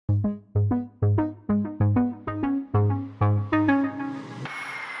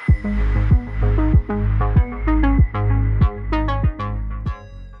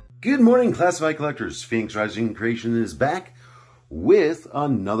Good morning, Classified Collectors. Phoenix Rising Creation is back with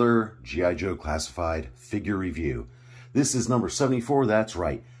another G.I. Joe Classified figure review. This is number 74, that's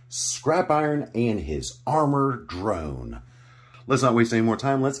right, Scrap Iron and his armor drone. Let's not waste any more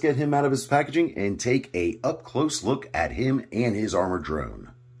time. Let's get him out of his packaging and take a up-close look at him and his armor drone.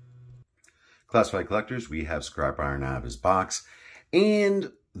 Classified Collectors, we have Scrap Iron out of his box,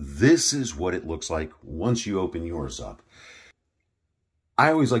 and this is what it looks like once you open yours up.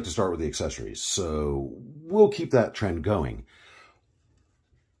 I always like to start with the accessories, so we'll keep that trend going.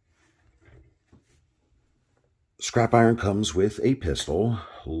 Scrap Iron comes with a pistol.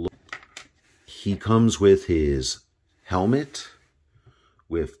 He comes with his helmet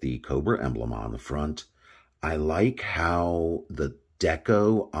with the Cobra emblem on the front. I like how the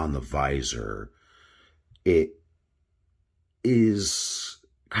deco on the visor, it is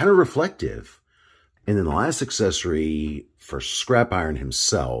kind of reflective. And then the last accessory for Scrap Iron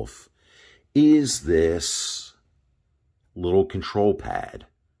himself is this little control pad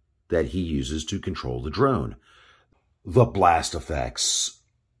that he uses to control the drone. The blast effects,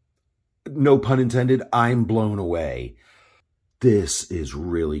 no pun intended, I'm blown away. This is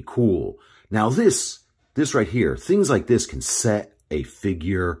really cool. Now this right here, things like this can set a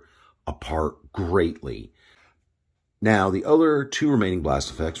figure apart greatly. Now the other two remaining blast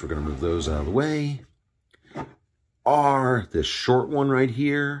effects, we're going to move those out of the way, are this short one right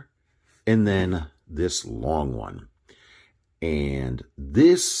here, and then this long one. And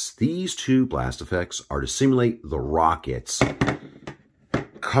these two blast effects are to simulate the rockets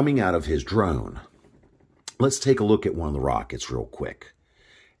coming out of his drone. Let's take a look at one of the rockets real quick.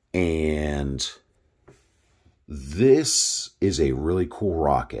 And this is a really cool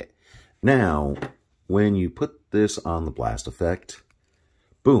rocket. Now, when you put this on the blast effect,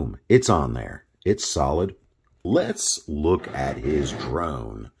 boom, it's on there. It's solid. Let's look at his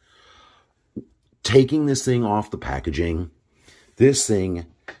drone. Taking this thing off the packaging, this thing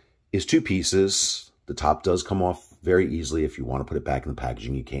is two pieces. The top does come off very easily. If you want to put it back in the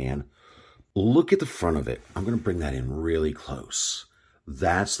packaging, you can. Look at the front of it. I'm going to bring that in really close.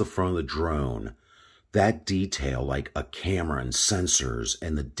 That's the front of the drone. That detail, like a camera and sensors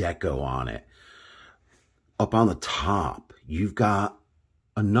and the deco on it. Up on the top, you've got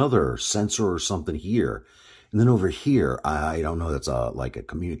another sensor or something here. And then over here, I don't know, that's like a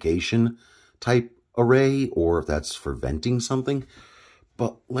communication type array or if that's for venting something.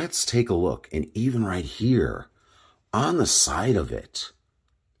 But let's take a look. And even right here, on the side of it,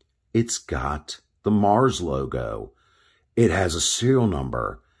 it's got the Mars logo. It has a serial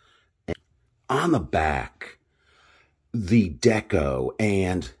number. And on the back, the deco,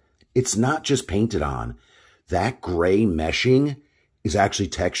 and it's not just painted on. That gray meshing is actually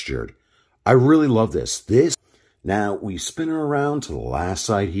textured. I really love this. Now we spin her around to the last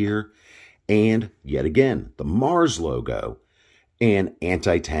side here, and yet again, the Mars logo and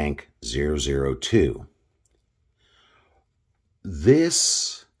Anti-Tank 002.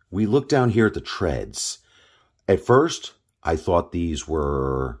 We look down here at the treads. At first, I thought these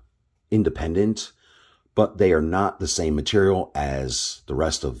were independent, but they are not the same material as the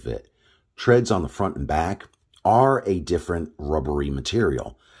rest of it. Treads on the front and back are a different rubbery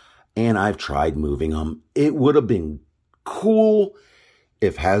material. And I've tried moving them. It would have been cool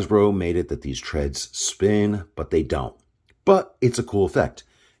if Hasbro made it that these treads spin, but they don't. But it's a cool effect.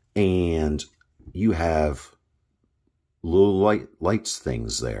 And you have little lights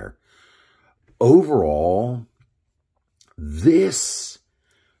things there. Overall,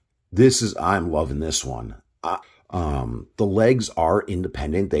 I'm loving this one. The legs are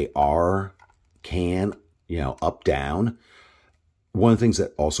independent. They are, up, down. One of the things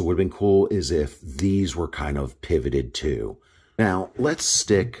that also would have been cool is if these were kind of pivoted too. Now, let's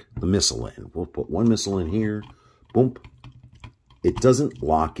stick the missile in. We'll put one missile in here. Boom. It doesn't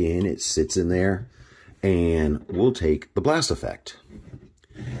lock in. It sits in there. And we'll take the blast effect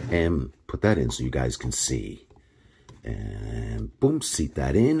and put that in so you guys can see. And boom, seat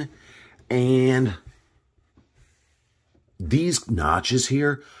that in. And these notches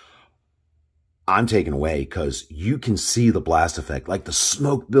here, I'm taken away because you can see the blast effect, like the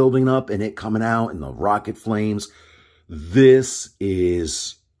smoke building up and it coming out and the rocket flames. This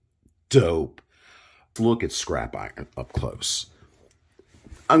is dope. Look at Scrap Iron up close.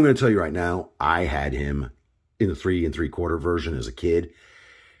 I'm going to tell you right now, I had him in the 3 3/4 version as a kid.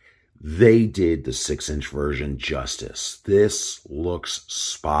 They did the 6-inch version justice. This looks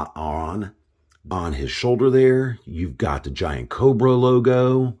spot on. On his shoulder there, you've got the giant Cobra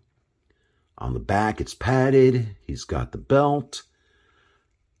logo. On the back, it's padded. He's got the belt.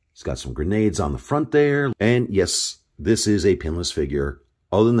 He's got some grenades on the front there. And yes, this is a pinless figure.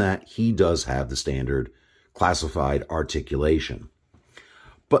 Other than that, he does have the standard classified articulation.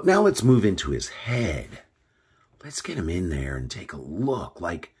 But now let's move into his head. Let's get him in there and take a look.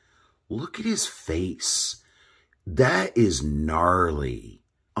 Like, look at his face. That is gnarly.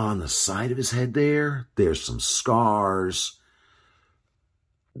 On the side of his head there's some scars.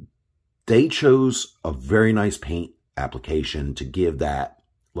 They chose a very nice paint application to give that,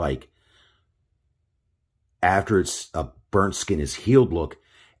 like, after it's a burnt skin is healed look.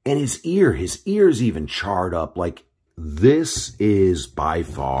 And his ear's even charred up. Like, this is by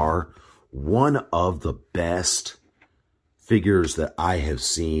far one of the best figures that I have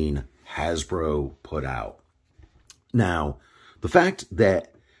seen Hasbro put out. Now, the fact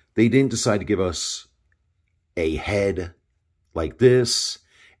that they didn't decide to give us a head like this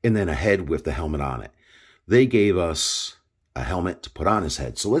and then a head with the helmet on it. They gave us a helmet to put on his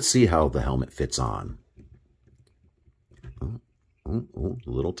head. So let's see how the helmet fits on. Oh, a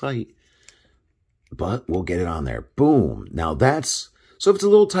little tight, but we'll get it on there. Boom. Now that's, so if it's a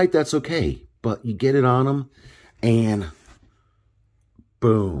little tight, that's okay, but you get it on him and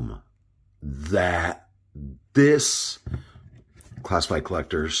boom, this Classified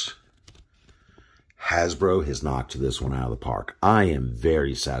Collectors, Hasbro has knocked this one out of the park. I am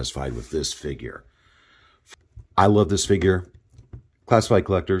very satisfied with this figure. I love this figure. Classified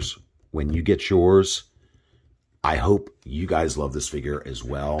Collectors, when you get yours, I hope you guys love this figure as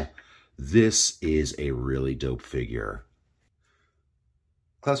well. This is a really dope figure.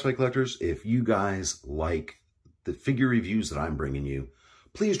 Classified Collectors, if you guys like the figure reviews that I'm bringing you,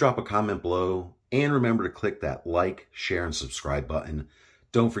 please drop a comment below and remember to click that like, share, and subscribe button.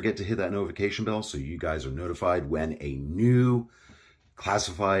 Don't forget to hit that notification bell so you guys are notified when a new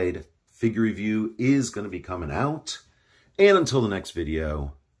classified figure review is going to be coming out. And until the next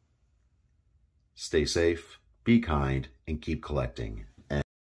video, stay safe, be kind, and keep collecting.